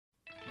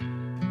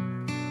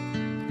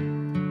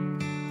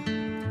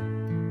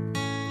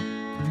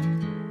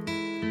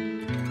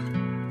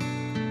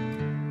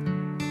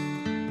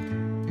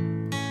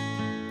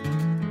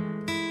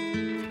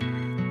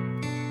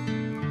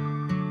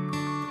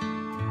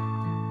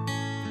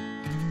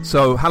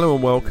So, hello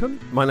and welcome.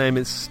 My name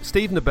is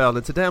Steve Nobel,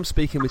 and today I'm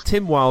speaking with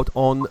Tim Wild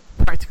on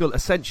practical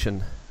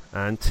ascension.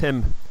 And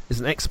Tim is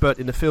an expert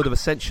in the field of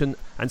ascension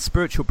and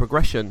spiritual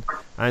progression,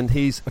 and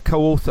he's a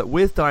co-author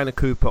with Diana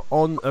Cooper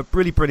on a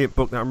really brilliant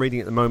book that I'm reading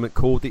at the moment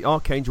called The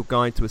Archangel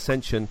Guide to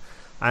Ascension.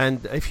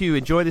 And if you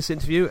enjoy this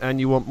interview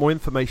and you want more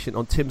information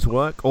on Tim's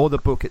work or the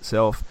book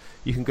itself,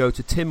 you can go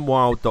to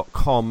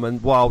timwild.com,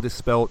 and Wild is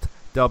spelled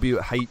Wild,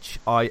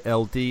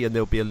 and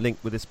there'll be a link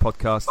with this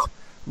podcast.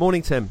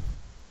 Morning, Tim.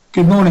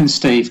 Good morning,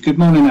 Steve. Good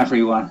morning,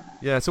 everyone.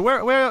 Yeah, so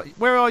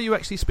where are you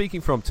actually speaking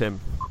from, Tim?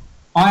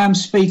 I am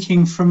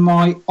speaking from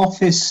my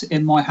office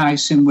in my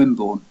house in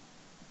Wimborne.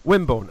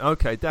 Wimborne,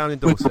 okay, down in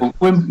Dorset.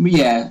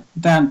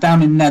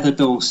 Down in Nether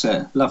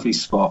Dorset. Lovely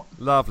spot.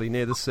 Lovely,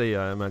 near the sea,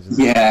 I imagine.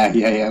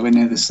 Yeah, we're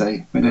near the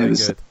sea. Very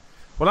good.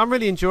 Well, I'm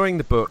really enjoying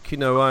the book. You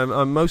know,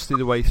 I'm mostly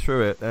the way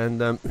through it,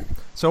 and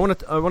so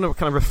I want to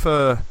kind of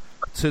refer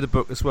to the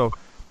book as well.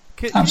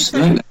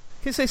 Absolutely.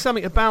 Can you say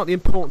something about the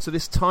importance of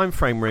this time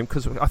frame we're in?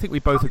 Because I think we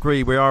both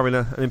agree we are in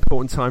an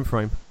important time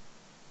frame.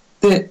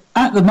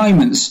 At the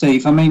moment,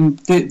 Steve, I mean,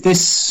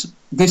 this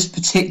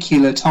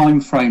particular time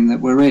frame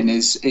that we're in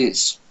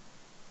it's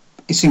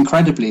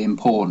incredibly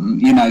important.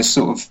 You know,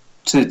 sort of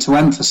to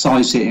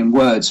emphasise it in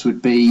words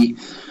would be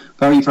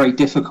very, very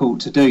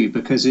difficult to do,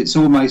 because it's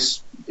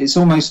almost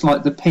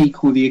like the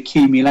peak or the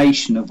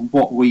accumulation of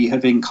what we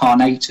have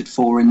incarnated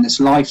for in this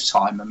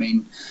lifetime. I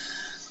mean,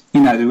 you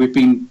know,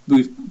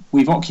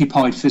 we've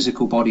occupied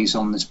physical bodies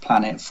on this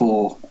planet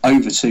for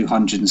over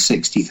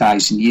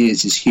 260,000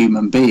 years as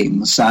human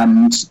beings,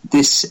 and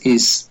this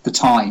is the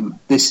time,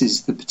 this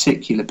is the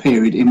particular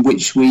period in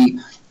which we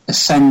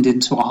ascend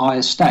into a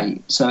higher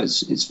state. So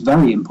it's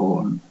very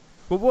important.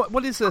 Well,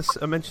 what is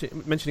this,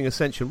 mentioning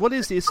ascension, what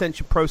is the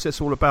ascension process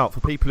all about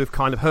for people who've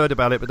kind of heard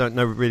about it but don't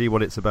know really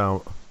what it's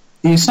about?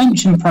 The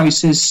ascension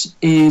process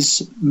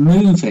is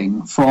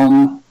moving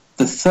from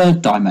the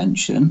third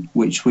dimension,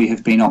 which we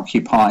have been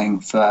occupying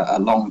for a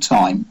long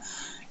time,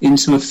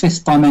 into a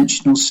fifth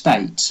dimensional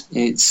state.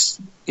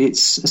 It's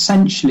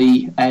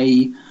essentially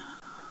a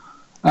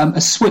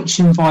switch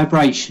in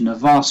vibration, a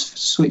vast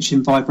switch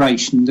in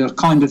vibration. The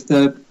kind of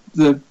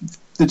the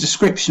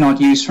description I'd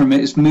use from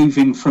it is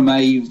moving from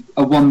a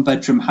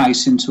one-bedroom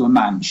house into a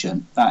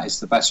mansion. That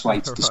is the best way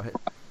to describe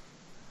it.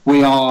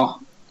 We are,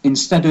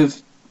 instead of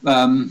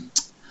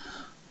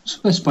what's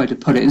the best way to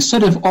put it?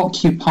 Instead of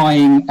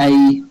occupying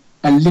a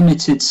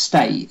limited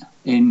state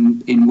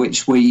in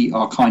which we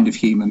are kind of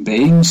human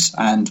beings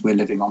and we're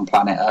living on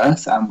planet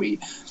Earth and we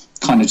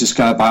kind of just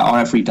go about our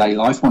everyday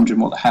life wondering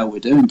what the hell we're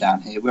doing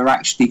down here, we're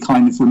actually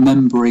kind of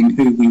remembering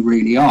who we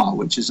really are,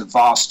 which is a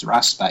vaster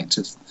aspect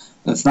of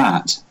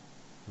that.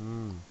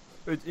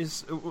 A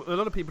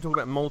lot of people talk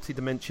about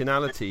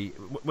multidimensionality.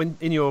 When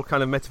in your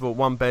kind of metaphor,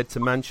 one bed to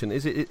mansion,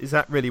 is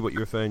that really what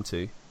you're referring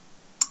to?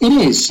 It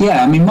is,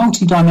 yeah. I mean,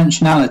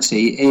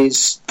 multidimensionality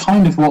is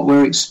kind of what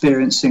we're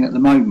experiencing at the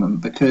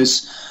moment,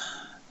 because,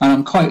 and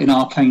I'm quoting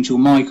Archangel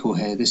Michael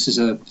here. This is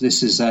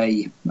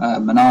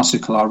an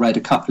article I read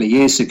a couple of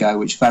years ago,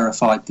 which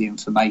verified the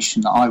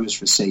information that I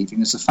was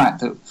receiving, is the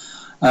fact that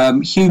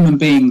human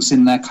beings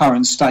in their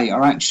current state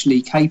are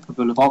actually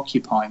capable of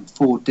occupying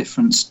 4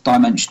 different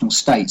dimensional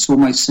states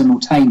almost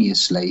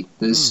simultaneously.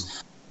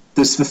 There's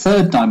the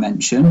third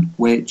dimension,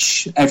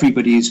 which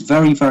everybody is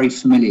very, very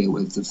familiar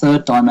with. The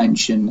third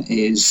dimension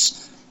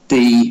is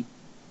the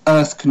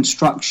Earth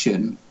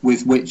construction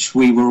with which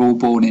we were all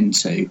born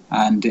into,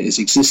 and it has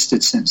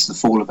existed since the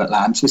fall of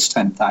Atlantis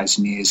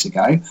 10,000 years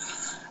ago.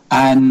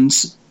 And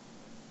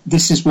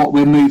this is what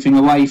we're moving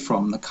away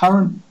from. The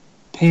current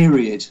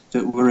period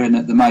that we're in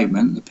at the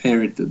moment, the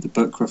period that the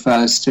book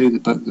refers to,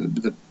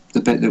 the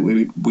bit that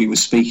we were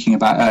speaking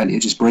about earlier,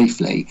 just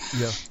briefly,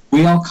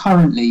 we are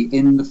currently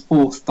in the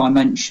 4th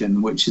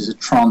dimension, which is a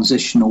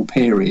transitional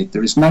period.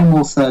 There is no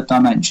more third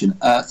dimension.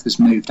 Earth has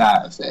moved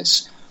out of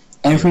this.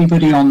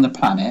 Everybody on the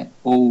planet,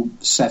 all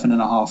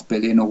 7.5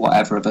 billion or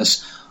whatever of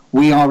us,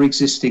 we are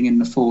existing in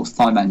the 4th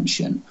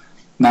dimension.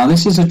 Now,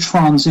 this is a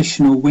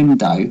transitional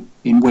window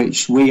in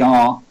which we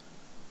are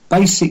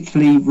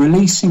basically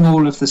releasing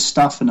all of the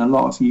stuff, and a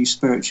lot of you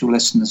spiritual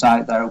listeners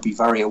out there will be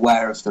very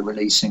aware of the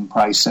releasing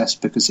process,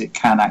 because it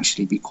can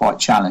actually be quite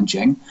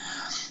challenging.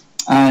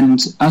 And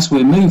as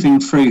we're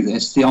moving through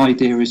this, the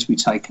idea is we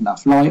take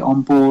enough light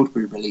on board,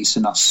 we release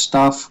enough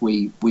stuff,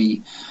 we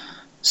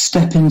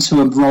step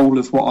into a role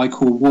of what I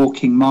call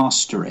walking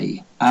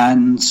mastery,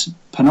 and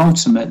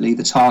penultimately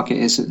the target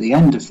is at the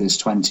end of this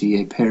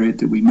 20-year period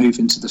that we move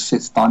into the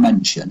 5th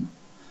dimension.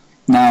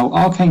 Now,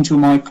 Archangel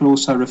Michael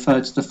also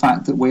referred to the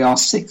fact that we are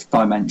 6th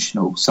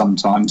dimensional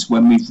sometimes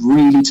when we've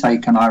really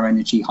taken our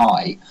energy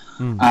high,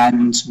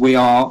 and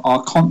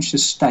our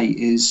conscious state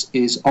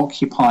is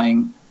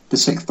occupying the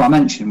 6th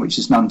dimension, which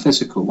is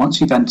non-physical.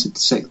 Once you've entered the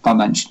 6th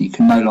dimension, you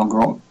can no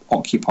longer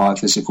occupy a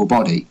physical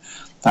body.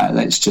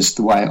 That's just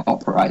the way it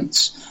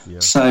operates. Yeah.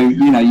 So,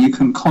 you know, you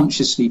can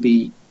consciously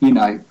be, you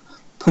know,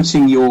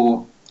 putting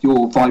your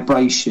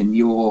vibration,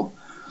 your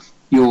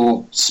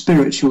your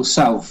spiritual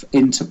self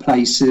into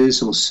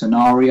places or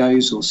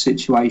scenarios or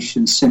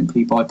situations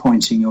simply by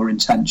pointing your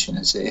intention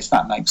at it, if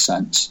that makes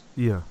sense.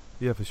 Yeah,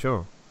 for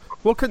sure.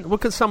 What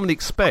can someone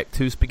expect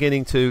who's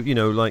beginning to,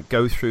 like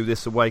go through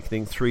this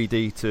awakening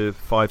 3D to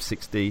 5,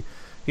 6D,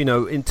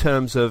 in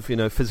terms of,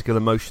 physical,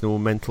 emotional,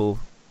 mental,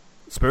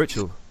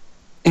 spiritual?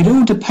 It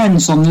all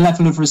depends on the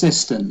level of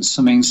resistance.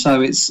 I mean,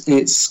 so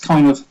it's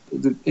kind of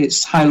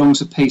it's how long's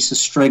a piece of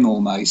string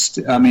almost.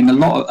 I mean, a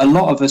lot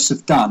of us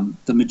have done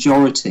the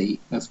majority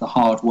of the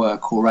hard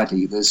work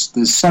already. There's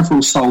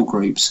several soul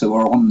groups who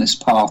are on this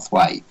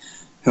pathway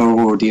who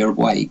are already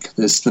awake.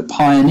 There's the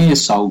pioneer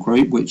soul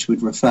group, which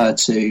would refer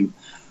to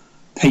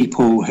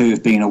people who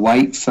have been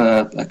awake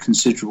for a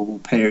considerable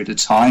period of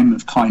time,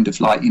 have kind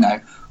of like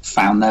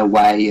found their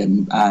way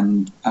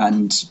and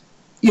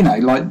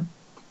like.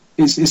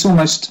 It's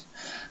almost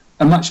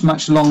a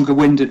much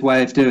longer-winded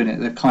way of doing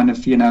it. They've kind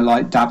of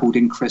like dabbled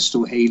in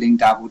crystal healing,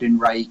 dabbled in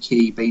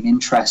Reiki, been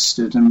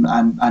interested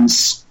and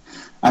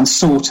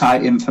sought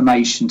out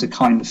information to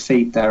kind of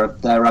feed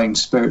their own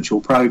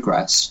spiritual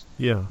progress.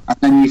 Yeah. And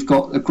then you've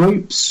got the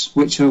groups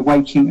which have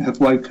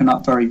woken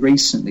up very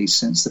recently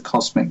since the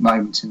cosmic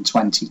moment in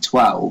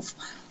 2012,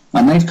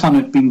 and they've kind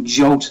of been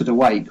jolted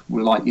awake,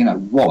 like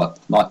wallop,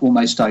 like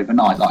almost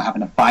overnight, like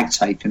having a bag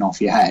taken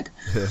off your head.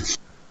 Yeah.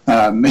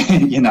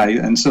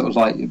 And sort of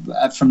like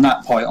from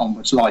that point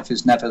onwards, life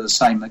is never the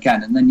same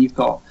again. And then you've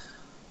got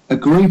a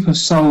group of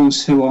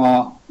souls who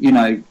are,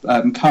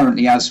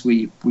 currently as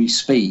we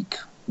speak,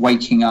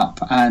 waking up,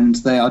 and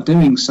they are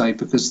doing so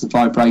because the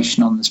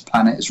vibration on this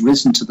planet has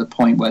risen to the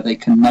point where they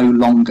can no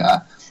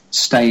longer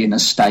stay in a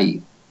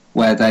state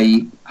where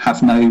they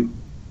have no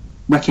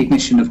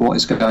recognition of what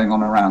is going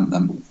on around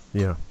them.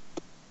 Yeah.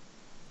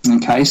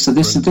 Okay, so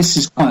this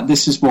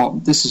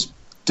is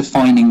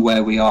defining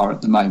where we are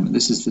at the moment.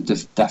 This is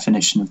the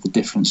definition of the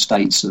different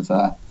states of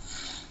the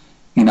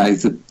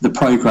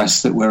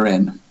progress that we're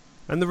in.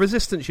 And the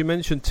resistance you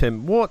mentioned,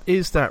 Tim, what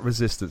is that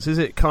resistance? Is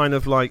it kind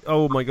of like,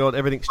 oh my god,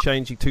 everything's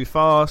changing too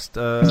fast,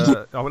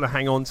 I want to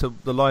hang on to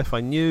the life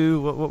I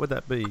knew? What would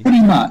that be?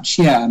 Pretty much,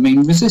 yeah. I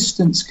mean,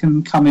 resistance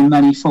can come in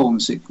many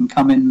forms. It can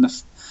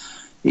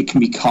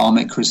be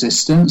karmic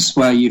resistance,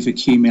 where you've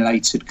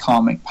accumulated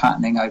karmic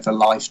patterning over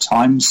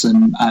lifetimes,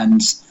 and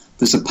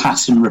there's a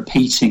pattern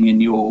repeating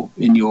in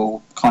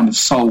your kind of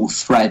soul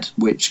thread,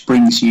 which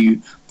brings you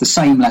the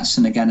same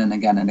lesson again and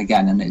again and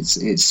again, and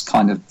it's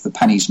kind of the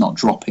penny's not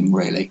dropping,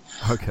 really.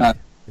 Okay.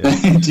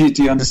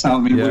 Do you understand? I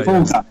mean, we've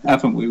all done,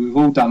 haven't we? We've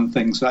all done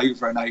things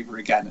over and over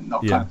again, and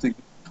not kind of think,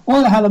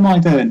 why the hell am I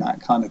doing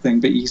that kind of thing?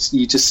 But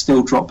you just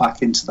still drop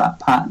back into that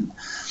pattern.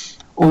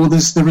 Or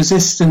there's the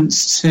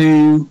resistance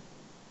to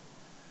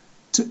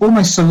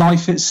almost to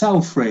life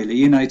itself,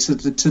 really. To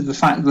the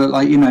fact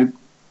that,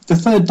 the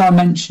third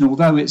dimension,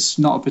 although it's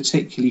not a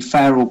particularly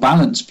fair or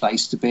balanced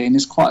place to be in,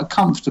 is quite a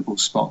comfortable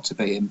spot to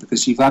be in,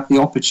 because you've had the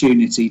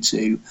opportunity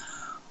to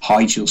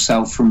hide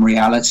yourself from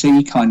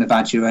reality, kind of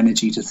add your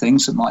energy to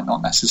things that might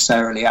not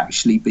necessarily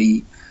actually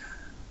be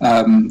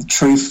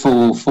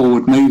truthful,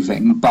 forward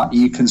moving, but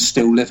you can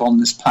still live on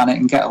this planet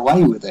and get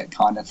away with it,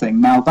 kind of thing.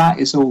 Now that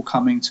is all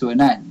coming to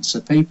an end. So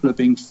people are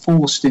being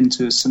forced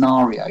into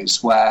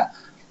scenarios where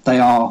they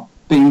are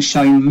being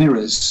shown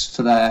mirrors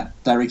for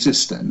their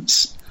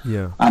existence.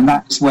 Yeah. And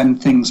that's when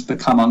things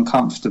become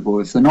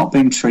uncomfortable. If they're not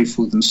being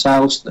truthful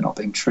themselves, they're not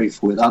being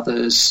truthful with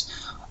others.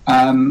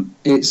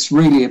 It's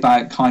really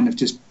about kind of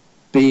just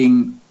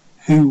being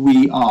who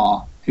we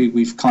are, who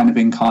we've kind of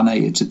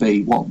incarnated to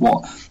be,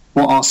 what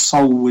our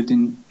soul would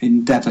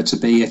endeavour to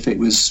be if it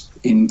was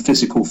in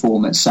physical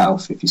form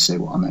itself, if you see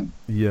what I mean.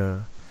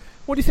 Yeah.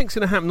 What do you think's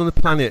going to happen on the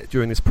planet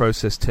during this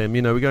process, Tim?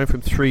 We're going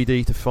from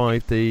 3D to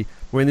 5D.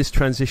 We're in this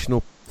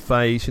transitional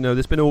phase.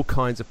 There's been all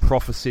kinds of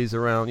prophecies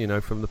around,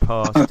 from the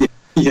past.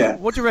 Yeah.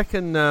 What do you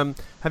reckon?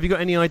 Have you got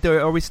any idea?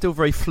 Are we still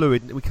very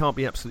fluid? We can't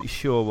be absolutely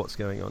sure what's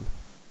going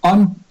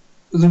on.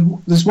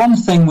 There's one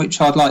thing which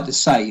I'd like to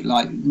say,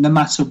 no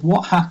matter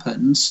what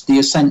happens, the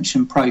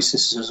ascension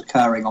process is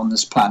occurring on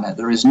this planet.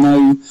 There is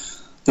no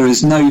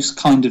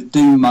kind of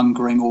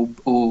doom-mongering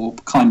or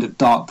kind of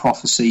dark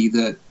prophecy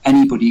that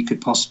anybody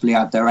could possibly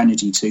add their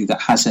energy to that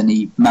has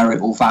any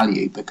merit or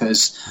value,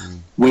 because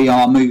we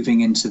are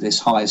moving into this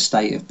higher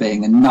state of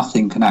being, and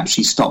nothing can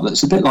actually stop that.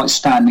 It's a bit like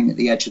standing at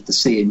the edge of the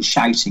sea and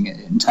shouting at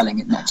it and telling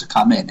it not to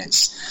come in.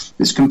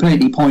 It's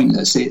completely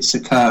pointless. It's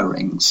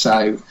occurring.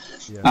 So,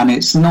 and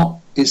it's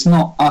not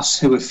us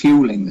who are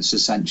fueling this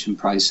ascension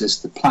process.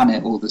 The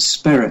planet, or the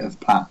spirit of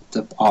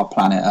our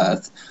planet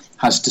Earth,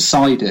 has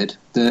decided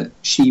that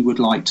she would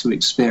like to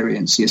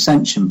experience the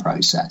ascension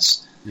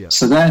process. Yeah.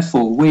 So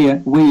therefore, we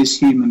as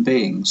human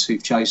beings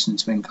who've chosen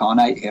to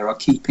incarnate here are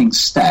keeping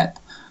step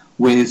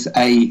with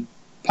a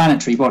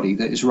planetary body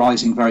that is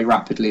rising very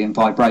rapidly in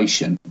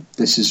vibration.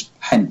 This is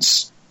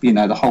hence,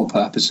 the whole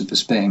purpose of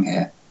us being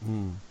here.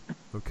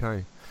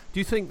 Okay. Do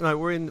you think,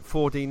 we're in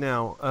 4D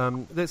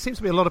now, there seems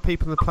to be a lot of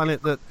people on the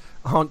planet that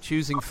aren't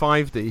choosing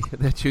 5D,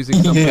 they're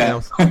choosing something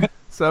else.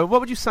 So what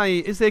would you say,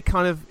 is there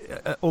kind of,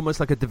 almost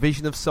like a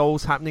division of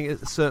souls happening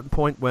at a certain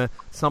point where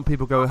some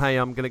people go, hey,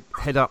 I'm going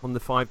to head up on the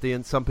 5D,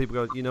 and some people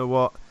go, you know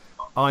what,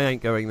 I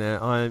ain't going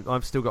there.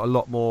 I've still got a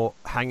lot more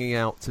hanging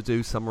out to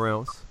do somewhere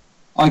else.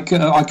 I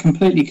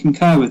completely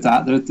concur with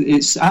that.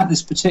 It's at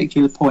this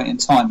particular point in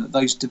time that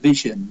those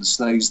divisions,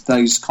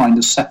 those kind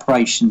of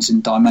separations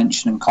in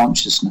dimension and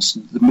consciousness,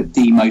 are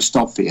the most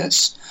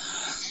obvious.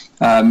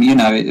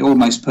 It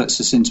almost puts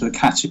us into a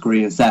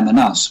category of them and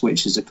us,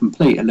 which is a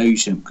complete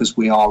illusion because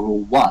we are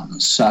all one.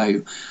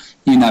 So,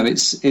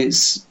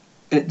 it's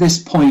at this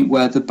point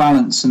where the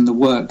balance and the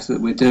work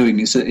that we're doing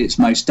is at its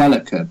most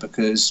delicate,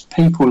 because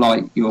people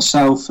like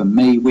yourself and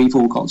me, we've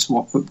got to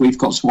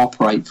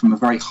operate from a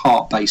very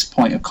heart-based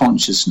point of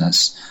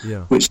consciousness,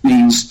 which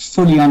means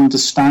fully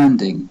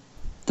understanding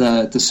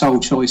the soul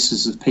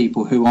choices of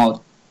people who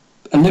are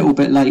a little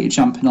bit later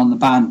jumping on the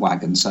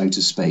bandwagon, so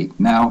to speak.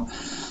 Now,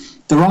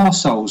 there are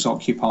souls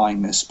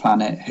occupying this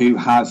planet who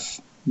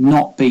have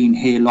not been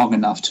here long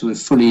enough to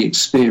have fully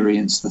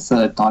experienced the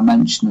third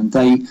dimension, and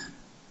they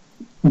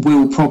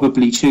will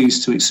probably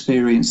choose to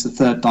experience the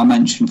third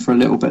dimension for a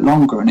little bit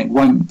longer, and it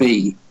won't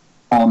be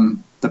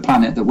on the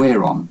planet that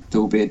we're on. There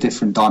will be a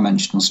different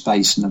dimensional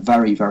space and a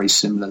very, very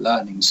similar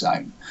learning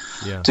zone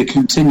to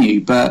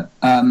continue. But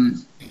I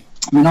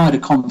had a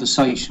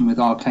conversation with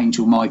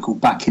Archangel Michael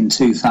back in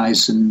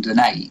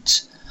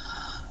 2008,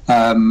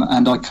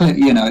 and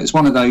it was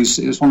one of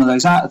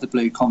those out of the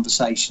blue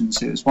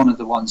conversations. It was one of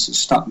the ones that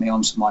stuck me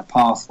onto my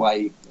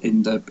pathway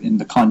in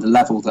the kind of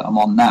level that I'm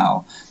on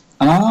now.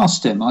 And I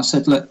asked him, I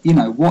said, look,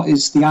 what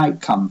is the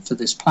outcome for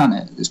this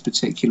planet at this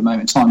particular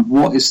moment in time?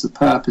 What is the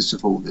purpose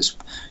of all this?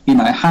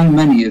 How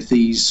many of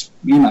these,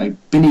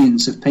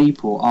 billions of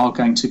people are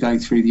going to go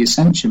through the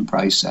ascension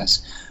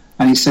process?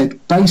 And he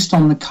said, based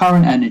on the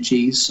current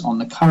energies, on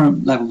the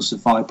current levels of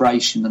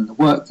vibration and the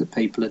work that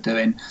people are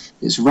doing,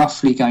 it's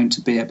roughly going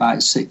to be about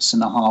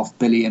 6.5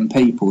 billion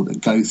people that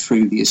go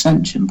through the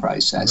ascension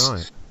process.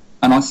 Right.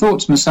 And I thought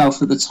to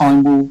myself at the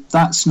time, well,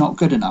 that's not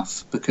good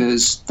enough,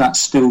 because that's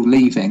still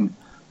leaving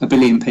 1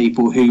 billion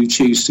people who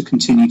choose to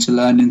continue to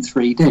learn in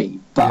 3D.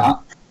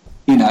 But,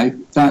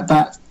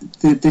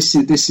 this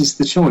is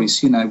the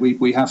choice.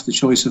 We have the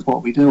choice of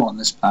what we do on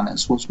this planet.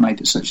 It's what's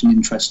made it such an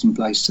interesting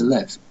place to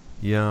live.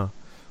 Yeah.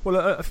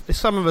 Well,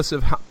 some of us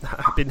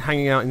have been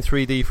hanging out in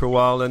 3D for a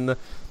while, and,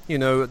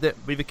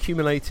 we've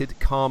accumulated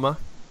karma,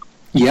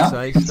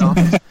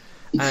 stuff.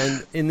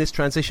 And in this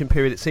transition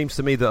period, it seems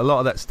to me that a lot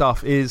of that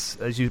stuff is,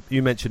 as you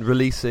mentioned,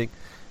 releasing.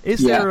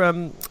 Is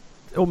there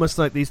almost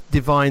like these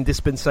divine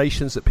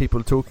dispensations that people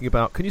are talking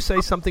about? Can you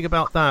say something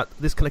about that,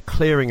 this kind of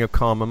clearing of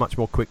karma much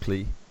more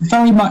quickly?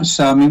 Very much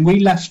so. I mean, we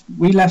left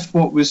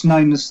what was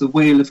known as the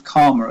Wheel of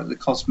Karma at the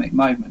Cosmic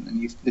Moment,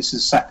 and this is the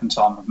second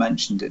time I've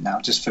mentioned it now,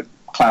 just for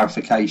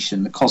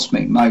clarification. The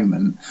Cosmic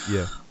Moment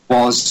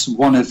was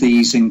one of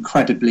these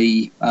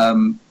incredibly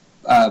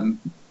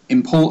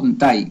important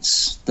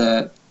dates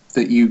that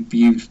you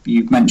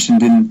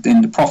mentioned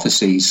in the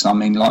prophecies. I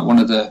mean, like one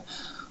of the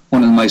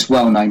most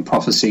well-known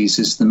prophecies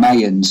is the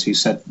Mayans, who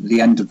said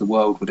the end of the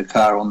world would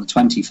occur on the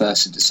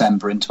 21st of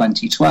December in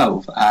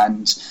 2012.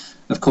 And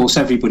of course,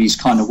 everybody's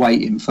kind of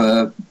waiting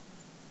for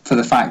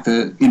the fact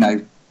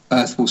that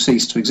Earth will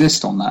cease to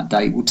exist on that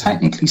date. Well,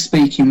 technically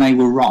speaking, they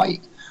were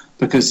right,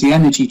 because the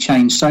energy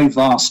changed so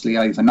vastly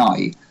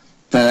overnight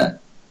that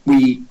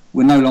we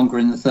were no longer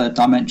in the third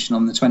dimension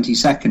on the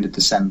 22nd of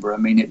December. I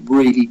mean, it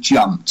really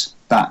jumped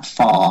that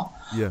far.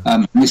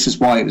 And this is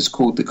why it was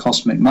called the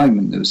Cosmic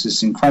Moment. There was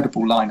this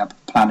incredible lineup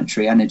of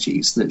planetary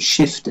energies that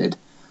shifted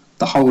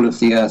the whole of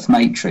the Earth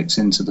matrix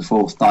into the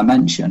fourth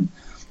dimension.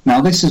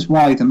 Now, this is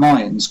why the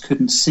Mayans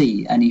couldn't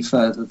see any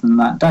further than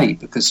that date,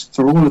 because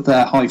for all of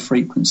their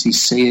high-frequency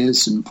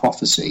seers and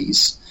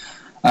prophecies,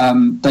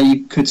 they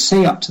could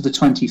see up to the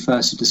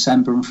 21st of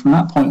December, and from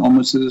that point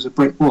onwards there was a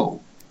brick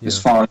wall as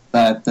far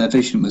as their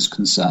vision was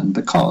concerned,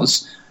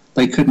 because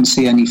they couldn't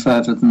see any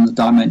further than the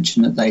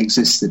dimension that they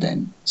existed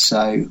in.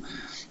 So,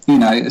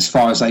 as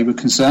far as they were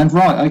concerned,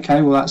 right,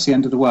 okay, well, that's the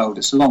end of the world.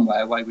 It's a long way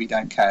away, we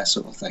don't care,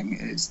 sort of thing.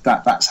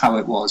 That's how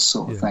it was,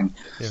 sort of thing.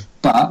 Yeah.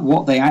 But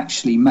what they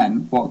actually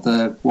meant, what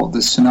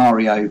the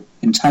scenario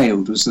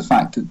entailed, was the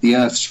fact that the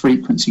Earth's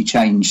frequency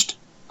changed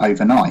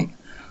overnight.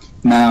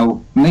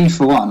 Now, me,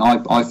 for one,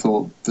 I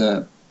thought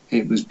that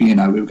it was, we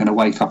were going to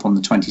wake up on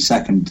the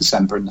 22nd of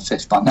December in the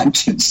fifth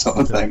dimension, sort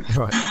of thing.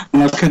 Right.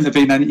 And I couldn't have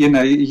been any,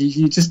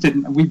 you just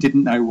we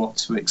didn't know what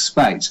to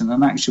expect. And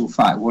in actual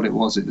fact, what it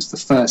was the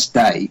first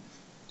day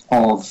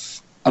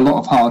of a lot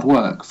of hard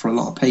work for a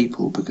lot of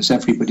people, because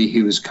everybody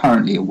who was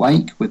currently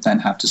awake would then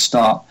have to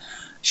start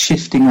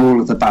shifting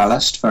all of the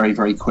ballast very,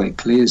 very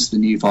quickly as the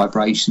new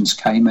vibrations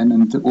came in,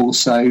 and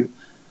also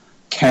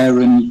care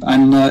and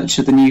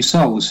nurture the new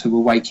souls who were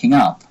waking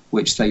up,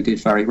 which they did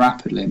very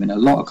rapidly. I mean, a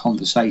lot of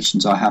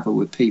conversations I have are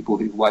with people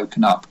who've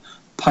woken up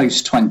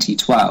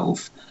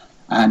post-2012,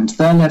 and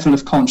their level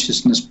of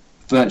consciousness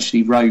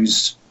virtually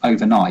rose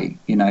overnight.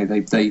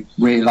 They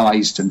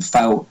realised and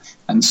felt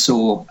and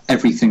saw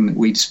everything that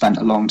we'd spent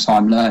a long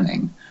time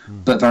learning,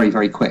 but very,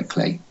 very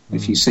quickly.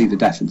 If you see the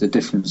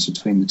difference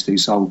between the two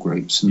soul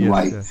groups and the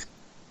way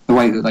the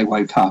way that they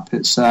woke up.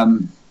 It's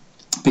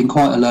been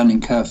quite a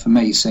learning curve for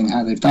me, seeing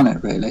how they've done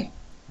it, really.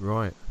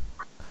 Right.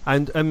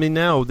 And I mean,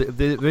 now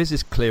there is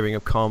this clearing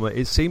of karma.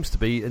 It seems to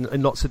be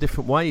in lots of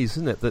different ways,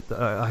 isn't it? That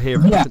I hear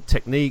of different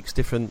techniques,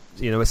 different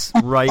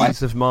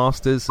rays of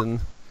masters and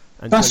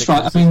that's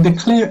right. I mean,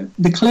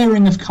 the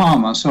clearing of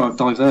karma. Sorry, I've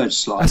diverged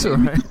slightly. That's all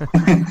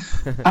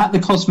right. At the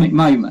cosmic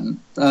moment,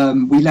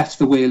 we left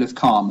the wheel of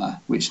karma,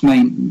 which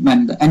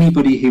meant that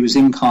anybody who was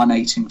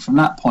incarnating from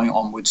that point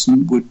onwards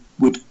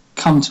would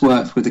come to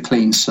Earth with a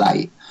clean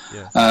slate.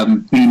 Yeah.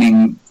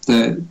 Meaning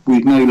that we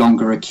no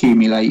longer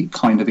accumulate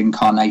kind of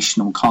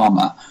incarnational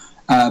karma.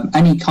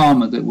 Any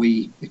karma that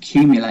we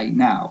accumulate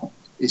now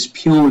is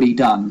purely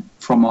done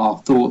from our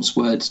thoughts,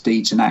 words,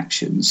 deeds, and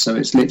actions. So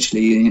it's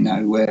literally,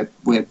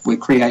 we're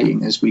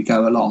creating as we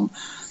go along.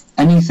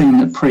 Anything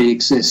that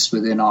pre-exists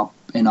within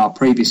our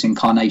previous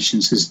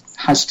incarnations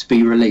has to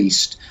be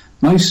released.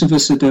 Most of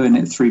us are doing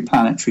it through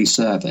planetary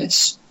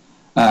service,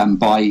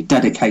 by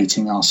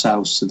dedicating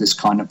ourselves to this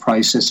kind of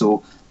process,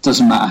 or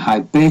doesn't matter how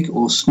big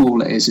or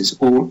small it is, it's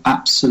all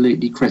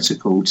absolutely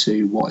critical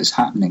to what is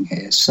happening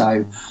here.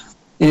 So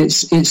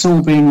it's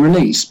all being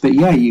released. But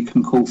yeah, you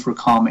can call for a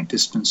karmic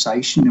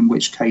dispensation, in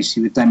which case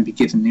you would then be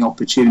given the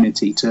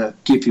opportunity to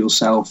give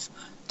yourself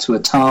to a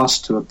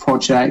task, to a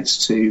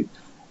project, to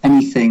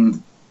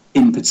anything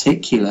in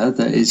particular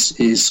that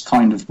is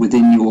kind of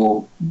within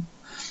your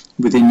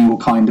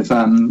kind of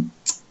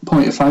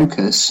point of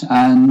focus,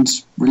 and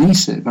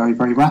release it very,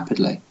 very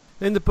rapidly.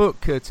 In the book,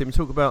 Tim, you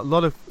talk about a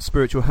lot of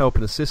spiritual help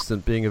and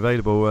assistance being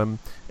available, and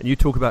you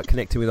talk about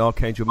connecting with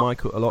Archangel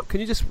Michael a lot. Can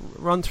you just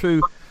run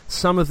through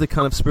some of the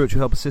kind of spiritual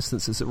help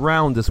assistance that's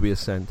around as we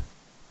ascend?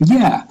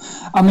 Yeah,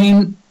 I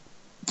mean,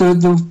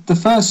 the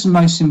first and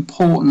most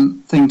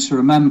important thing to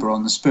remember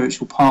on the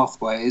spiritual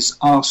pathway is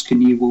ask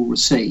and you will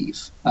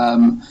receive.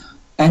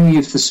 Any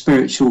of the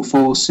spiritual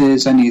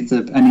forces, any of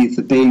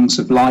the beings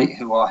of light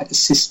who are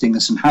assisting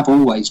us and have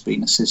always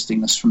been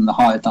assisting us from the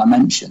higher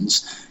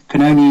dimensions,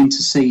 can only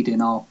intercede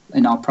in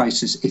our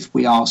process if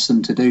we ask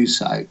them to do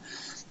so.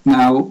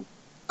 Now,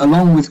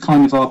 along with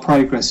kind of our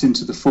progress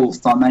into the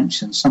fourth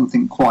dimension,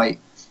 something quite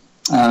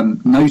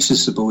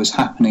noticeable is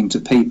happening to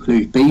people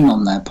who've been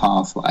on their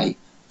pathway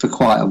for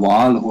quite a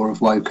while, or have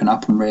woken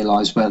up and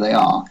realised where they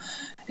are,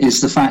 is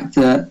the fact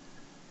that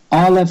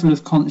our level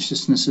of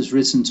consciousness has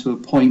risen to a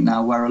point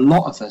now where a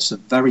lot of us are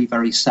very,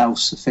 very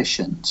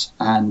self-sufficient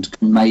and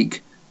can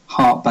make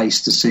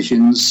heart-based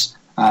decisions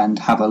and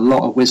have a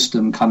lot of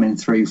wisdom coming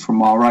through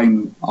from our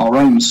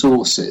own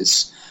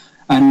sources.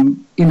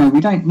 And, we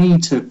don't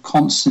need to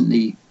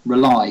constantly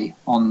rely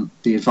on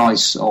the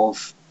advice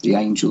of the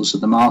angels or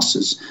the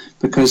masters,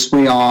 because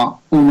we are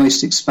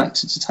almost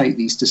expected to take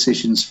these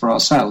decisions for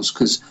ourselves,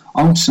 because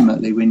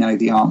ultimately we know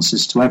the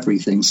answers to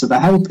everything. So the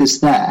help is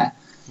there.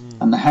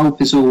 And the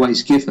help is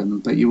always given,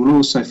 but you will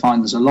also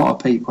find there's a lot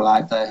of people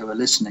out there who are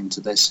listening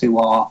to this who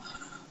are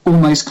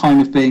almost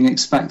kind of being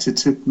expected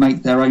to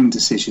make their own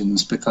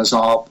decisions, because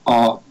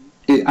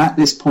at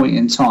this point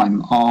in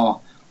time, our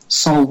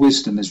soul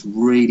wisdom is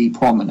really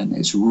prominent.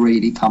 It's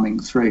really coming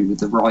through with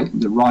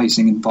the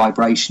rising in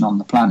vibration on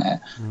the planet.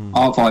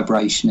 Our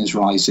vibration is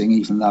rising,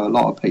 even though a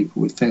lot of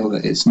people would feel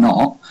that it's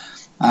not.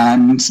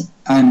 And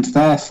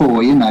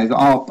therefore,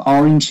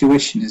 our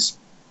intuition is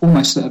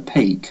almost at a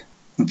peak,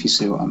 if you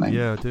see what I mean.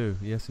 Yeah, I do.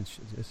 Yes,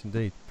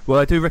 indeed. Well,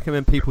 I do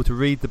recommend people to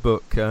read the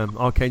book,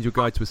 Archangel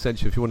Guide to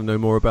Ascension, if you want to know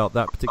more about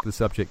that particular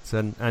subject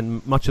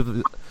and much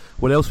of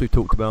what else we've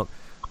talked about.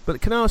 But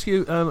can I ask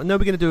you, I know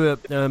we're going to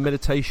do a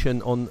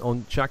meditation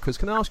on chakras.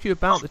 Can I ask you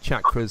about the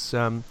chakras?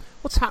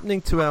 What's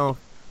happening to our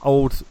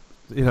old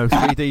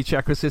 3D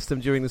chakra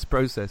system during this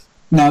process?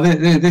 No,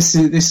 this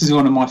is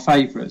one of my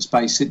favourites,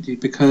 basically,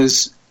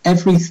 because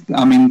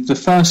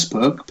the first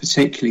book,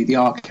 particularly the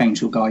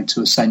Archangel Guide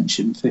to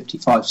Ascension,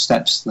 55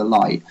 Steps to the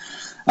Light,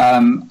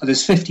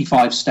 there's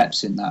 55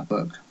 steps in that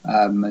book,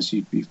 as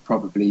you've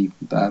probably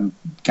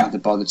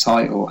gathered by the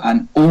title,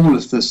 and all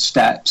of the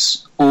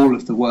steps, all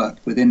of the work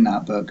within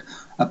that book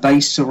are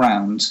based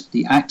around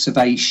the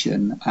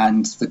activation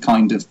and the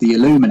kind of the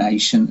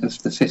illumination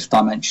of the fifth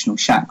dimensional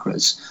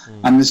chakras,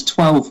 and there's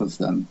 12 of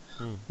them.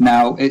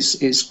 Now,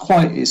 it's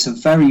a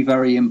very,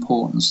 very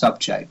important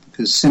subject,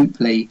 because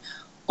simply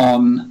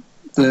on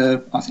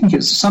I think it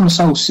was the summer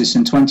solstice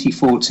in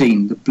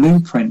 2014, the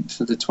blueprint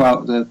for the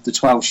 12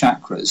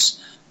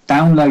 chakras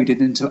downloaded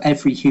into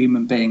every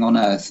human being on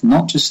Earth,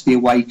 not just the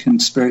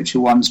awakened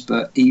spiritual ones,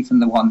 but even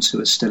the ones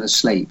who are still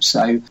asleep.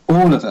 So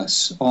all of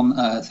us on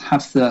Earth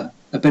have the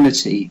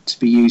ability to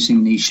be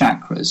using these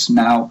chakras.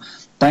 Now,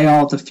 they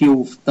are the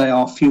fuel. They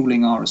are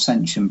fueling our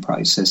ascension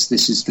process.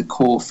 This is the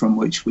core from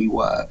which we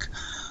work.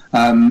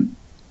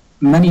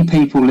 Many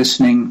people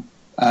listening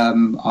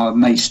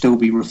may still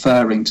be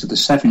referring to the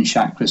 7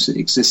 chakras that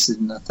existed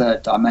in the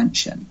third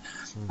dimension,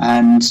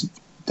 and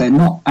they're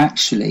not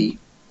actually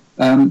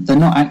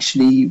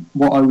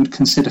what I would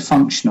consider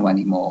functional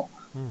anymore.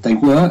 They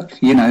work,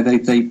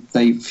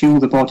 they fuel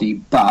the body,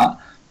 but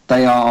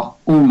they are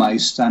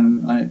almost,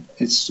 and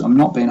I'm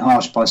not being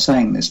harsh by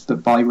saying this,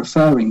 but by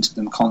referring to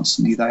them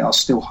constantly, they are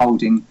still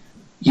holding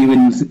you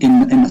in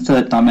the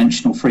third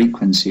dimensional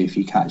frequency, if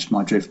you catch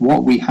my drift.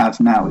 What we have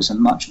now is a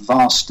much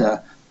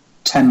vaster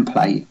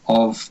template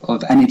of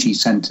energy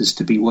centers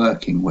to be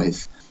working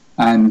with.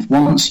 And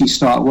once you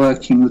start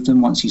working with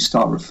them, once you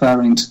start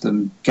referring to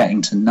them,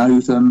 getting to know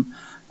them,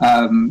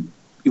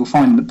 you'll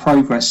find the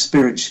progress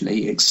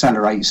spiritually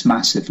accelerates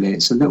massively.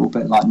 It's a little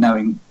bit like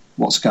knowing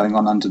what's going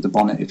on under the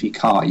bonnet of your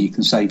car. You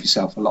can save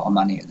yourself a lot of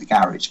money at the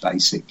garage,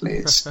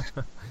 basically.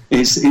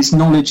 It's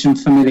knowledge and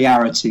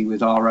familiarity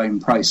with our own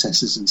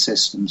processes and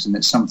systems, and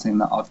it's something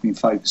that I've been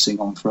focusing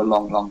on for a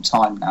long, long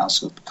time now,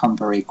 so I've become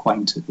very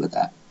acquainted with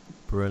it.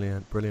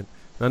 Brilliant.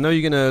 I know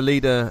you're going to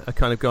lead a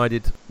kind of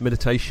guided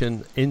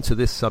meditation into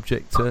this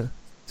subject.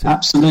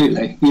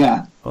 Absolutely,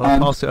 yeah. I'll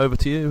pass it over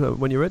to you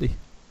when you're ready.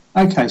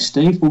 Okay,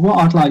 Steve. Well, what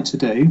I'd like to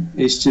do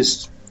is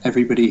just,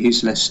 everybody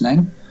who's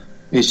listening,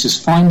 is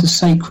just find a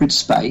sacred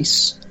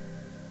space,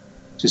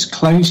 just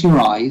close your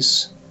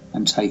eyes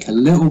and take a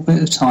little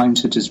bit of time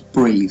to just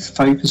breathe.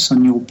 Focus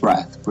on your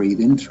breath. Breathe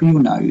in through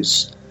your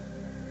nose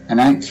and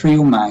out through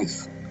your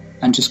mouth,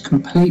 and just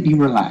completely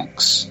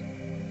relax.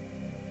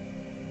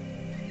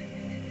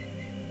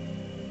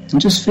 And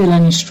just feel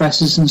any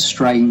stresses and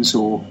strains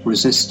or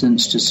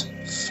resistance just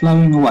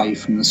flowing away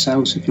from the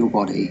cells of your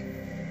body.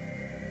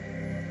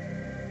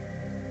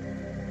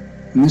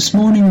 And this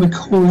morning we're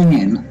calling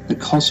in the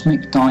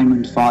cosmic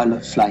diamond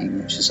violet flame,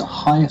 which is a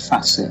higher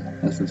facet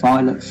of the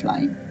violet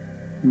flame,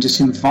 and just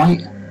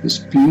invite this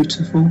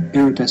beautiful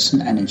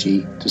iridescent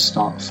energy to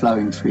start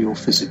flowing through your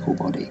physical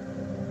body.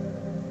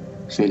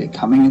 Feel it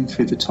coming in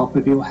through the top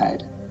of your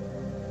head,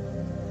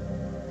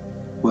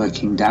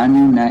 working down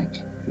your neck,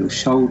 your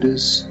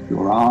shoulders,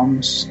 your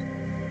arms,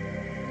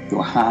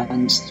 your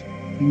hands,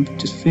 and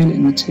just feel it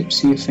in the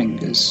tips of your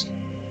fingers.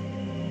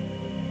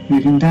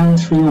 Moving down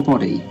through your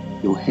body,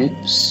 your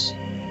hips,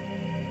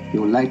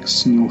 your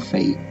legs and your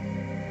feet.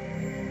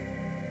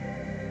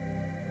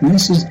 And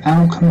this is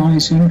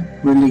alchemizing,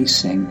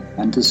 releasing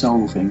and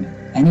dissolving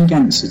any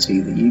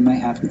density that you may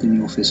have within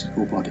your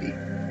physical body,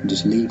 and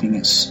just leaving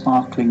it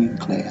sparkling and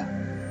clear.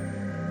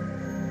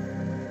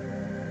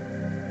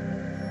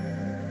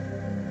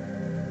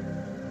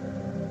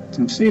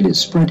 And feel it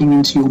spreading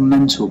into your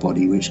mental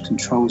body, which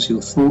controls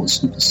your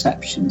thoughts and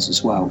perceptions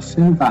as well.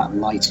 Feel that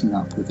lighting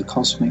up with the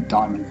cosmic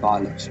diamond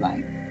violet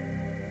flame.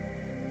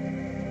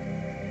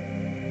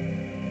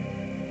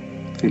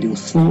 Feel your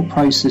thought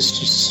process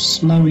just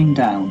slowing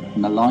down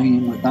and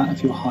aligning with that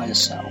of your higher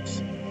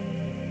self.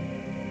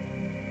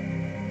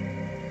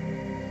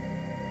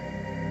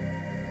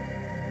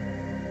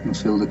 And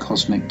feel the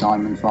cosmic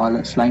diamond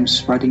violet flame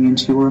spreading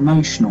into your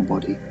emotional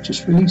body,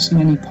 just releasing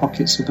any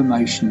pockets of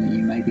emotion that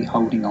you may be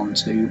holding on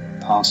to,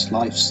 past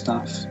life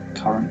stuff,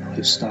 current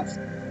life stuff,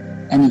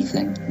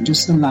 anything, and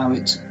just allow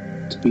it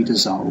to be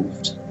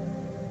dissolved.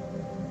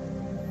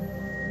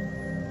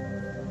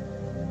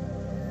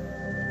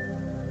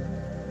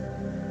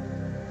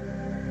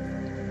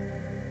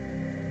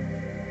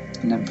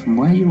 And then from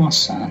where you are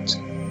sat,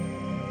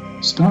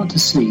 start to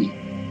see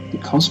the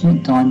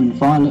cosmic diamond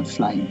violet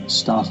flame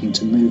starting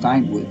to move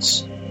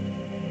outwards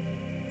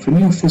from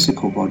your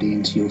physical body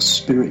into your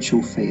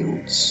spiritual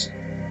fields.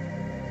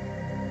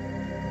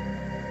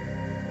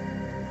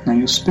 Now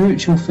your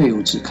spiritual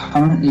fields are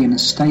currently in a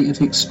state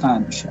of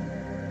expansion,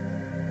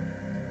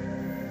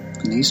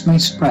 and these may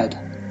spread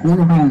all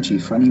around you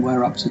for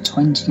anywhere up to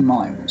 20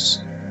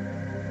 miles.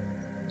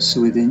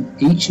 So within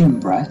each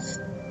in-breath,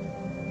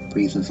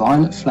 breathe the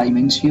violet flame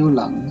into your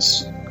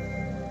lungs,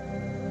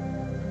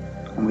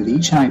 and with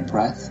each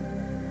out-breath,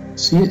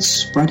 see it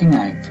spreading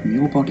out from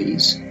your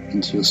bodies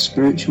into your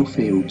spiritual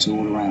fields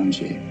all around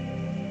you.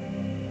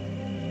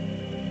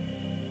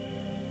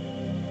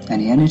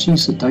 Any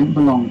energies that don't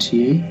belong to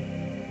you,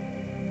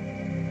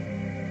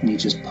 any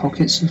just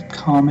pockets of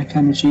karmic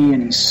energy,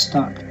 anything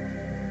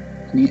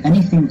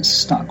that's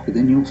stuck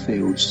within your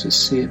fields,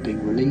 just see it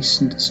being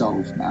released and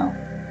dissolved now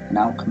and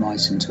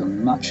alchemized into a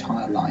much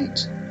higher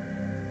light.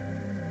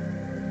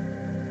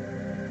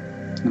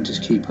 And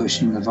just keep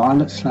pushing the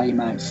violet flame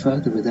out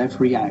further with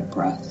every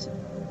out-breath.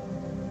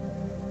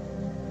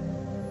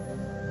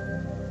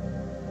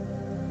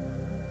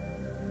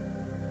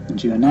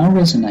 And you are now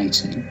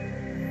resonating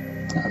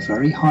at a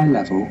very high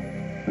level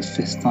of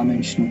fifth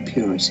dimensional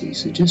purity,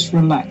 so just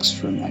relax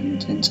for a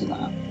moment into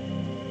that.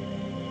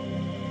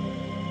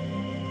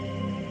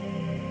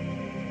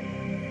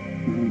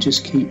 And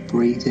just keep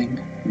breathing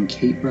and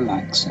keep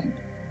relaxing.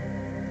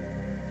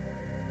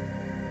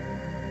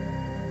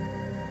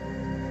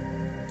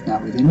 Now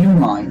within your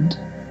mind,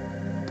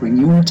 bring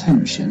your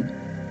attention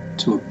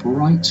to a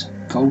bright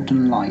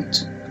golden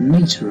light a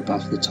metre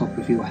above the top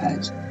of your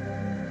head.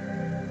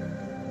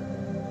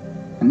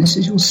 And this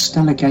is your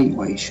stellar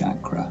gateway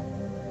chakra.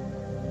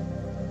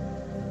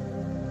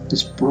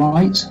 This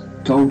bright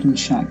golden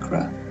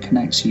chakra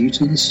connects you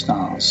to the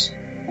stars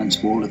and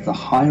to all of the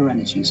higher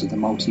energies of the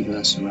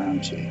multiverse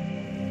around you.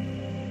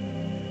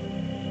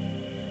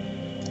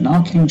 And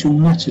Archangel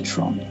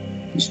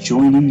Metatron is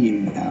joining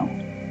you now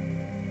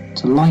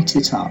to light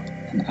it up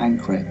and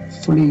anchor it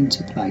fully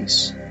into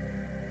place.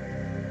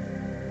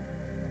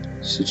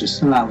 So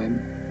just allow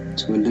him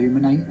to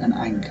illuminate and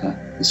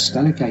anchor the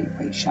stellar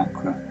gateway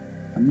chakra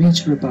a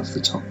metre above the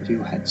top of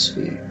your head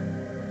sphere.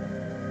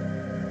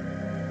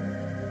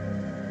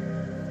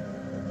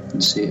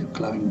 And see it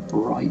glowing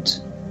bright,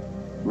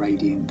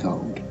 radiant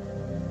gold.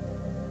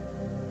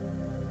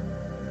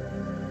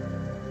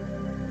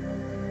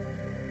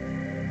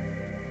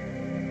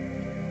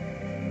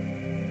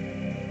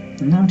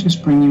 And now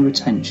just bring your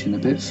attention a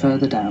bit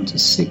further down to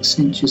 6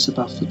 inches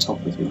above the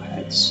top of your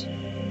heads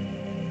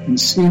and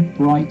see a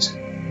bright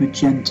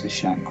magenta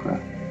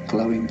chakra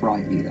glowing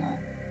brightly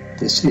there.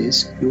 This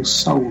is your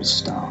soul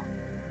star.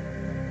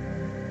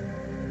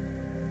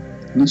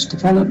 And its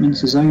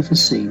development is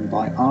overseen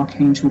by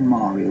Archangel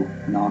Mariel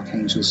and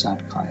Archangel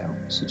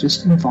Zadkiel, so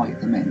just invite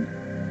them in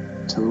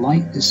to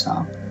light this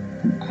up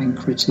and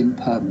anchor it in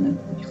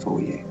permanently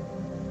for you.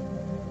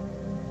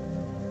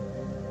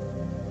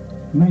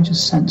 You may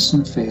just sense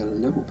and feel a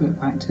little bit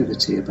of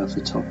activity above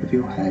the top of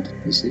your head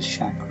as this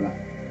chakra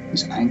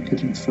is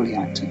anchored and fully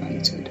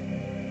activated.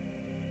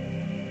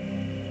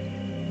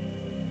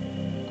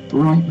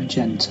 Bright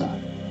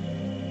magenta.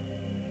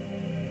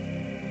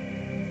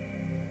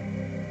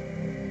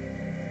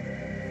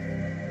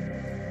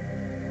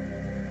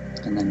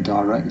 And then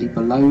directly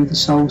below the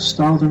soul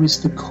star there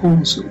is the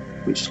causal,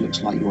 which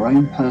looks like your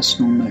own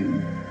personal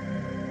moon.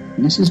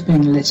 And this is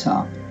being lit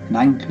up and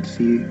anchored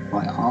for you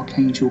by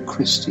Archangel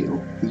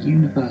Christiel, the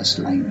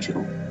universal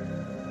angel.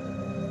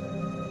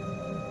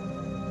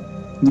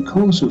 And the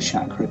causal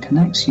chakra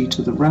connects you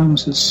to the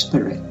realms of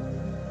spirit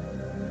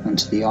and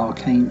to the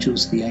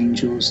archangels, the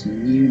angels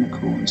and the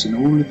unicorns and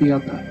all of the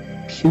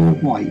other pure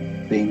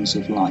white beings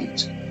of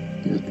light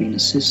that have been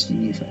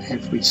assisting you for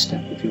every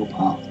step of your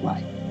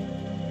pathway.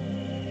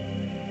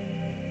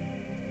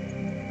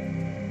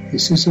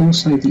 This is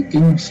also the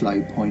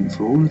inflow point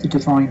for all of the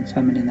divine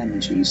feminine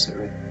energies that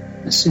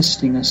are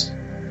assisting us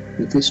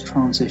with this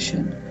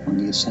transition on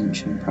the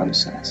ascension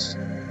process.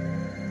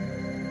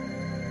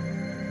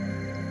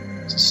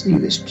 To see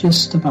this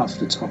just above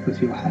the top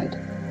of your head,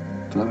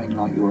 glowing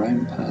like your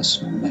own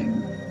personal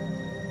moon.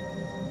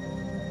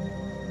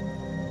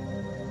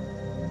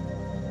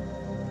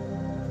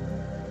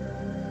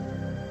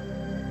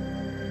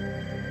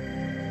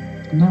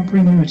 And now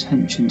bring your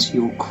attention to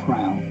your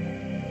crown.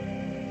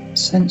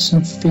 Sense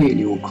and feel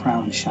your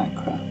crown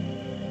chakra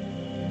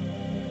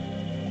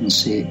and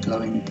see it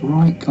glowing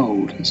bright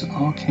gold as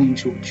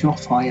Archangel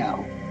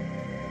Jophiel,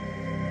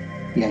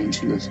 the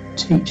angel of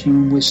teaching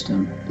and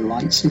wisdom,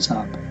 lights it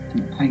up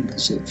and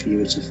anchors it for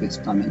you at a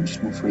 5th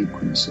dimensional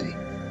frequency.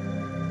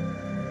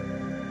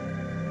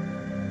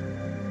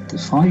 The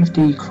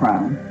 5D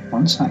crown,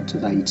 once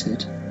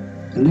activated,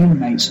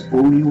 illuminates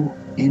all your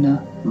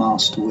inner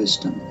master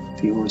wisdom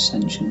for your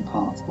ascension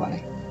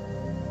pathway.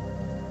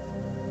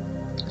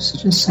 So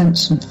just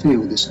sense and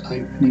feel this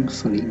opening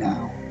fully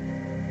now.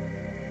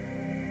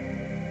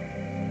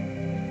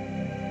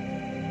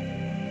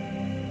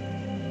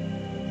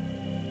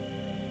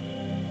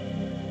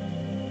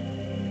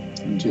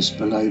 And just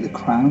below the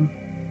crown,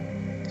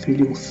 feel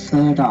your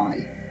third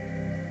eye.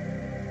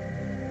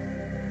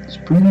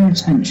 Just bring your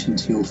attention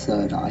to your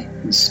third eye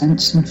and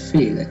sense and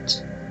feel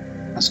it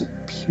as a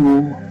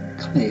pure,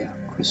 clear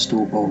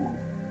crystal ball.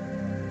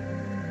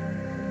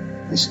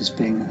 This is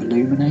being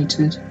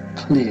illuminated,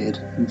 cleared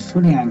and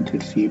fully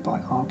anchored for you by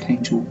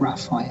Archangel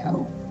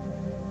Raphael,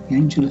 the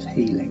angel of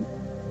healing.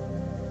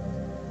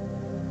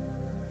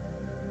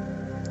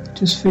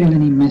 Just feel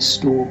any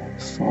mist or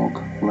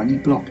fog or any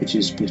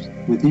blockages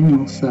within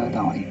your third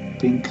eye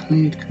being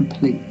cleared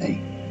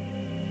completely.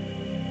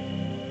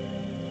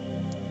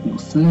 Your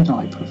third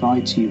eye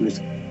provides you with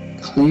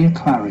clear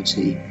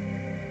clarity,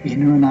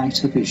 inner and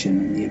outer vision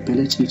and the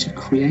ability to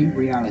create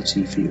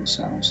reality for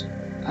yourselves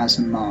as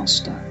a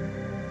master.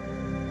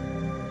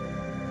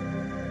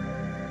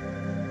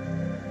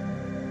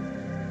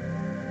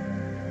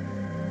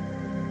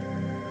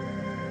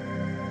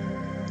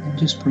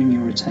 Just bring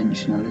your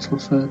attention a little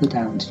further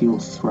down to your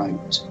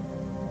throat.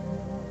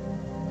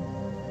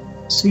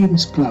 See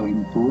this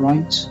glowing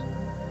bright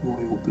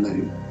royal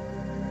blue.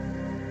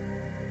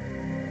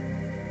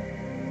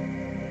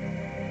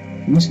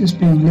 And this is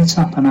being lit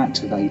up and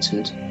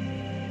activated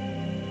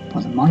by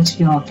the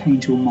mighty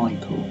Archangel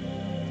Michael.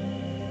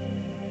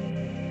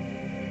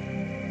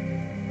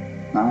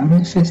 Now in the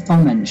 5th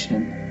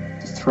dimension,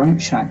 the throat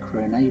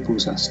chakra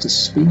enables us to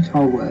speak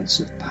our words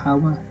of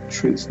power,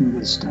 truth and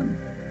wisdom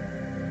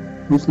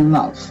with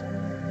love,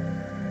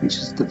 which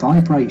is the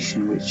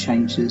vibration which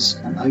changes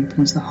and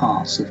opens the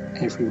hearts of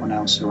everyone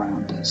else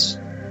around us.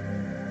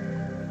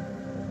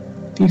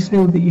 If you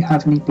feel that you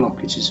have any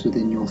blockages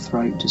within your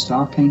throat, just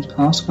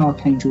ask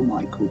Archangel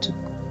Michael to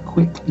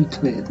quickly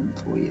clear them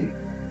for you.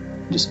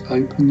 Just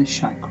open the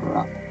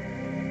chakra up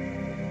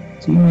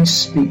so you may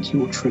speak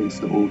your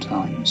truth at all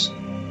times.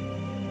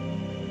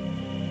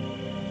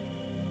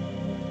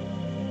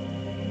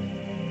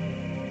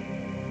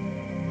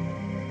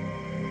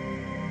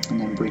 And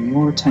then bring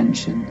your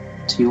attention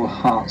to your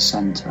heart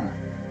center.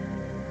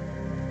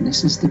 And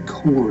this is the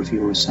core of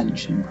your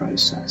ascension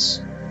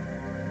process.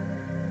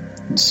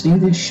 and see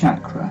this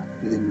chakra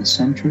within the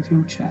centre of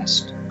your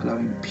chest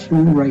glowing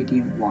pure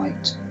radiant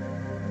white.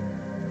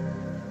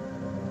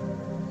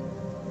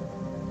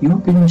 You are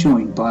being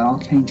joined by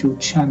Archangel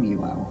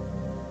Chamuel,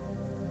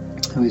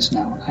 who is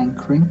now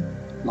anchoring,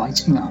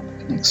 lighting up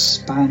and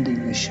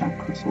expanding this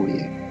chakra for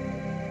you.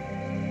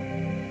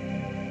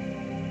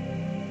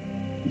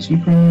 As you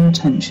bring your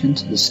attention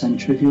to the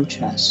centre of your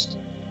chest,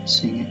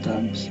 seeing it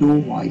glowing pure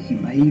white, you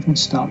may even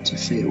start to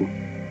feel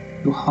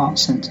your heart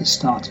centre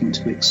starting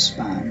to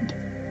expand.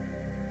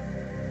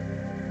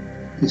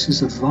 This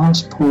is a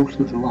vast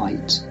portal of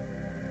light.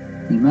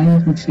 You may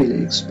even feel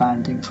it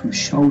expanding from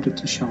shoulder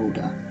to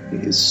shoulder.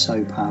 It is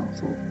so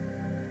powerful.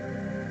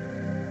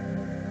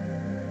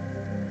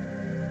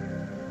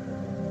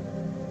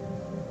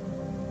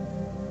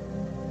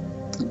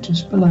 And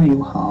just below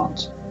your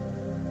heart,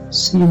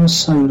 see your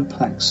solar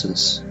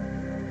plexus.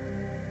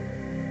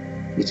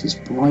 It is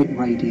bright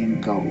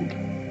radiant gold.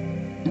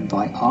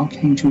 Invite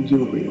Archangel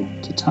Uriel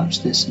to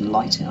touch this and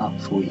light it up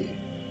for you.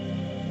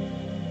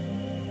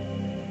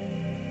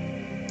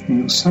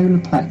 Your solar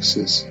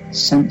plexus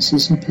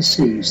senses and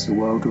perceives the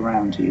world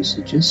around you,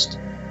 so just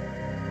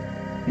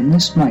in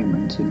this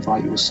moment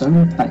invite your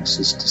solar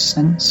plexus to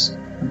sense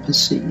and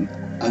perceive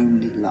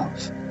only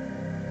love.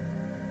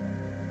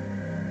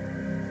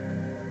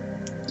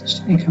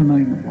 Just take a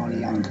moment while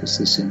he anchors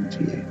this in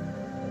for you.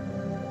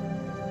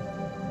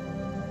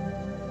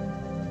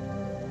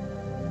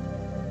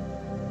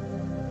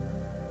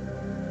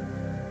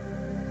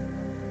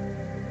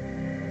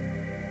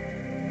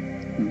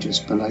 And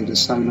just below the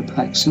solar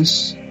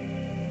plexus,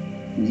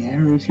 in the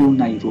area of your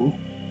navel,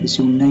 is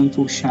your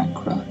navel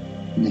chakra,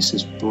 and this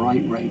is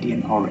bright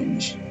radiant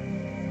orange.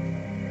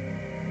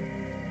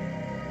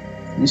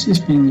 And this is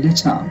being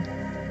lit up,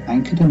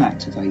 anchored and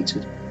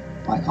activated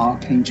by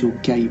Archangel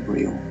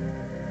Gabriel.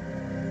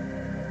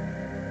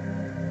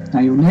 Now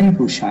your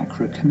navel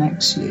chakra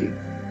connects you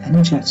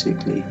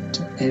energetically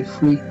to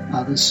every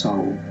other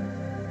soul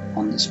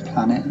on this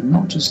planet, and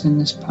not just in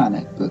this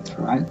planet but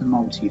throughout the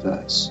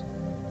multiverse.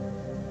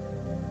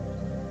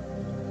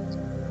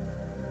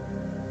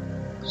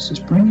 So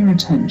just bring your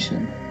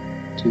attention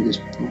to this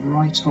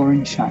bright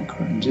orange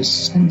chakra and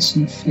just sense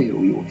and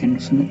feel your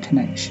infinite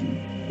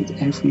connection with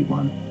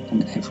everyone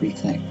and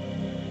everything.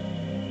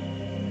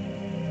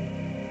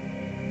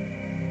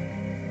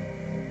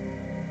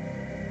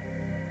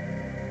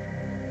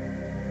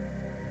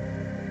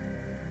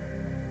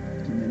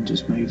 And then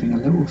just moving a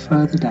little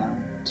further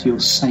down to your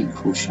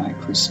sacral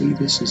chakra. See,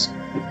 this is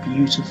a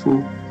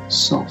beautiful,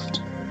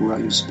 soft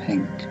rose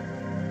pink.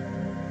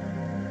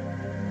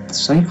 The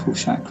sacral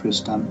chakra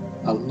has done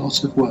a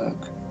lot of work,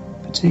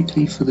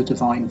 particularly for the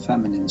divine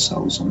feminine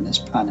souls on this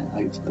planet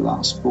over the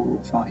last 4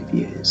 or 5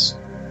 years.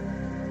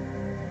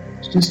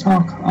 So just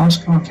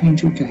ask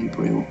Archangel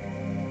Gabriel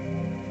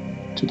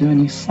to do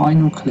any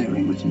final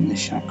clearing within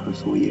this chakra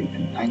for you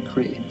and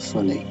anchor it in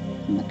fully,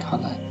 and the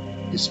colour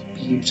is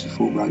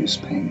beautiful rose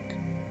pink.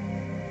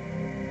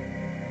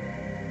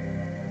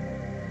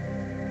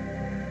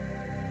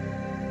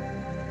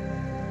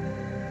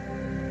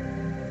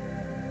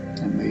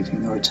 And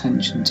moving your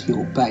attention to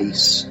your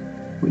base,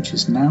 which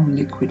is now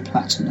liquid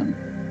platinum.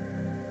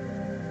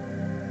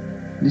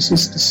 This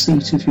is the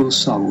seat of your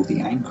soul, the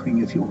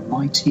anchoring of your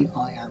mighty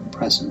I Am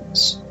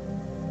presence.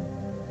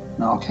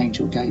 And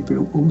Archangel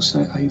Gabriel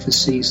also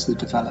oversees the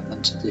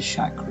development of this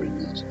chakra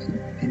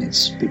in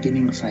its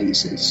beginning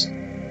phases.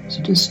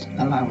 So just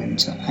allow him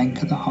to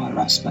anchor the higher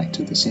aspect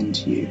of this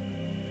into you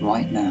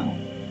right now.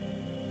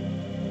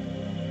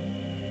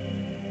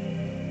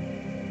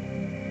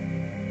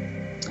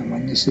 And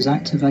when this is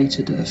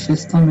activated at a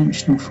 5th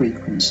dimensional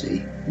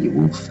frequency, you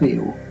will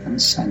feel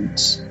and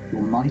sense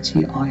your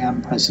mighty I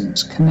Am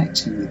presence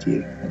connecting with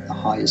you at the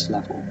highest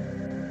level.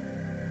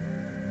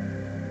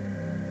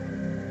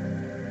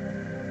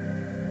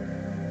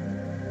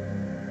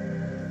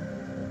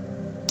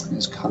 And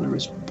its colour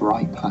is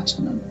bright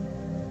platinum.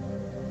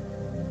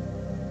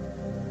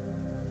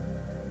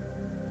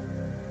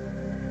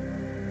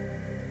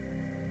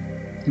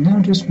 And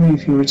now just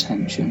move your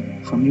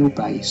attention from your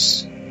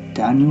base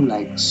down your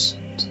legs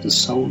to the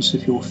soles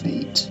of your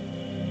feet.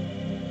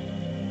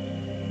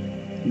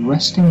 And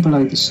resting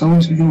below the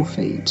soles of your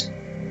feet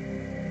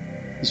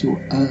is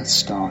your Earth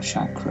Star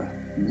chakra,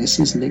 and this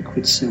is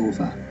liquid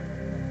silver.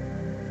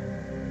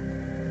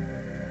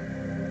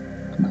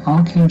 And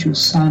Archangel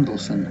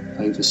Sandalphon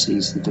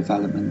oversees the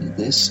development of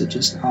this, so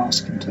just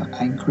ask him to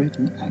anchor it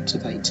and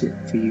activate it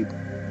for you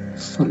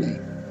fully.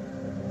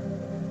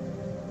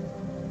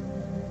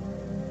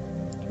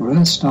 Your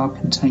Earth Star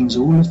contains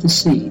all of the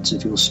seeds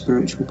of your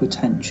spiritual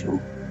potential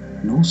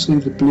and also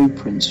the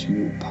blueprints from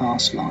your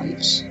past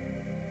lives.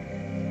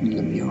 In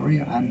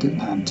Lemuria and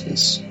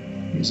Atlantis,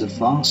 it is a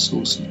vast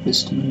source of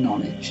wisdom and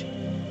knowledge.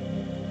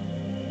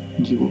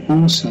 And you will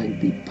also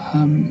be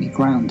permanently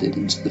grounded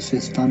into the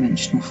 5th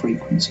dimensional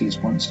frequencies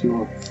once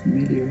you are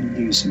familiar in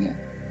using it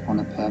on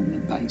a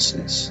permanent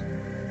basis.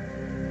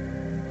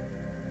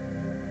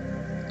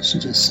 So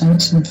just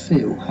sense and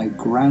feel how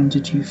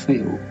grounded you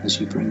feel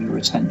as you bring your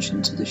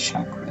attention to this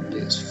chakra and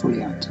it is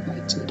fully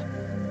activated.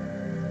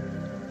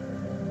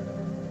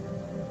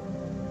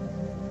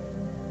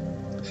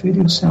 Feel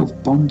yourself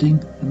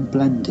bonding and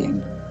blending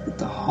with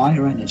the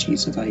higher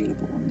energies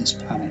available on this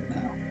planet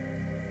now.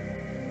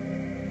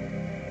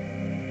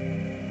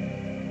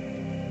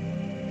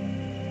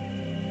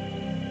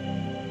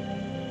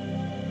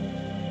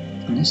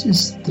 And this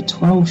is the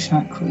 12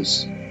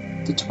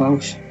 chakras, the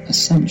 12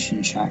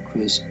 ascension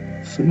chakras,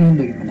 fully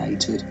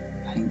illuminated,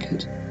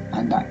 anchored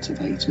and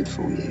activated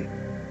for you.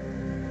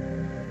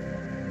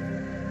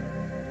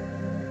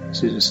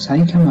 So just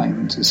take a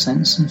moment to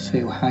sense and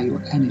feel how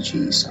your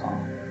energies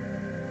are.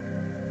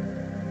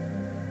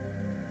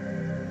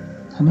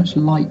 How much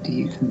light do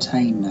you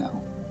contain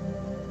now?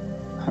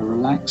 How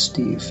relaxed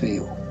do you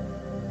feel?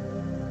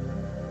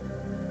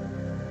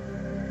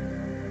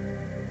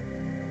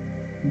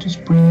 And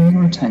just bringing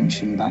your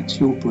attention back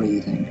to your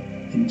breathing,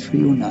 in through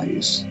your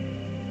nose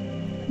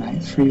and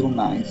out through your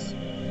mouth.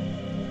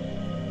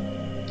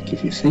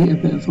 Give your feet a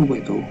bit of a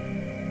wiggle.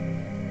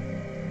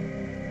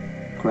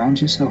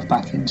 Ground yourself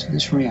back into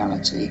this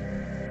reality.